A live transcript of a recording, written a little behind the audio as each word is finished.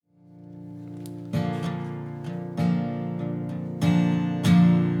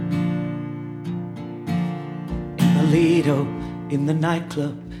Toledo, in the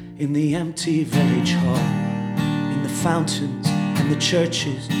nightclub, in the empty village hall, in the fountains and the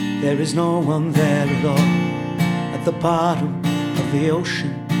churches, there is no one there at all. At the bottom of the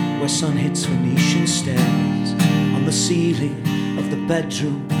ocean, where sun hits Venetian stairs, on the ceiling of the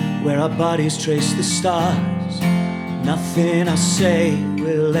bedroom, where our bodies trace the stars. Nothing I say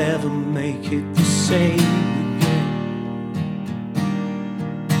will ever make it the same again.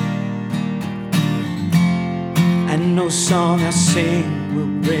 And no song I sing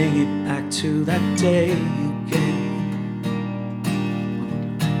will bring it back to that day again.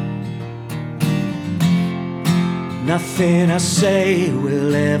 Nothing I say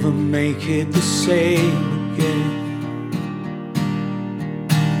will ever make it the same again.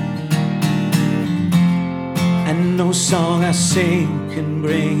 And no song I sing can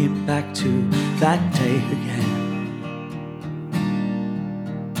bring it back to that day again.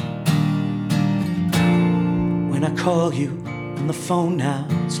 When I call you on the phone now,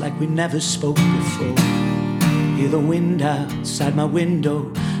 it's like we never spoke before. Hear the wind outside my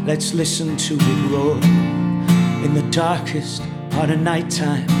window, let's listen to it roar. In the darkest part of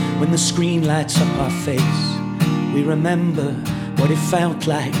nighttime, when the screen lights up our face, we remember what it felt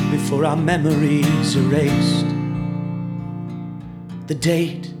like before our memories erased. The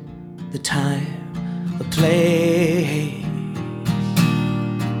date, the time, the place.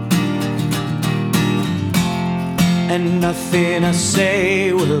 And nothing I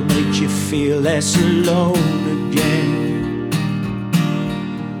say will make you feel less alone again.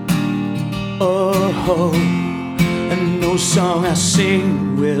 Oh, and no song I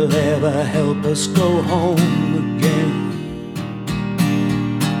sing will ever help us go home again.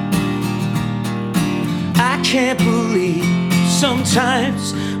 I can't believe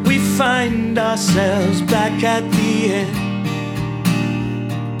sometimes we find ourselves back at the end.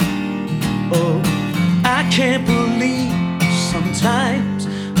 Oh, I can't believe sometimes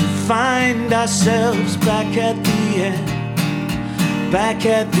we find ourselves back at the end. Back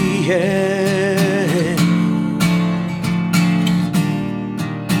at the end.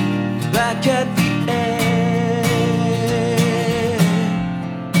 Back at the end.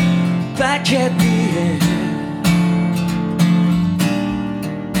 Back at the end.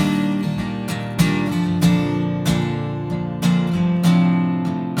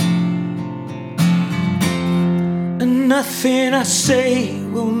 And nothing I say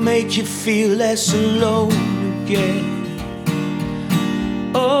will make you feel less alone again.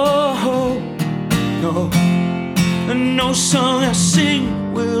 Oh, no. And no song I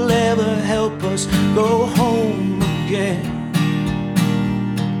sing will ever help us go home again.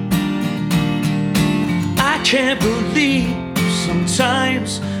 I can't believe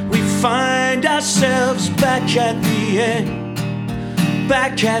sometimes we find ourselves back at the end.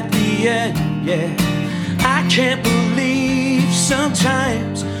 Back at the end, yeah. I can't believe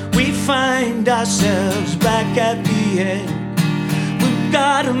sometimes we find ourselves back at the end. We've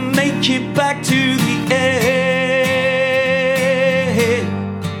gotta make it back to the end.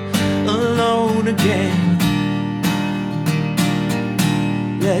 Alone again.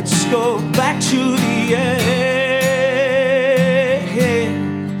 Let's go back to the end.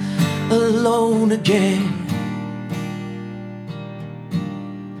 Alone again.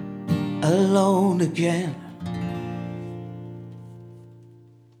 Alone again.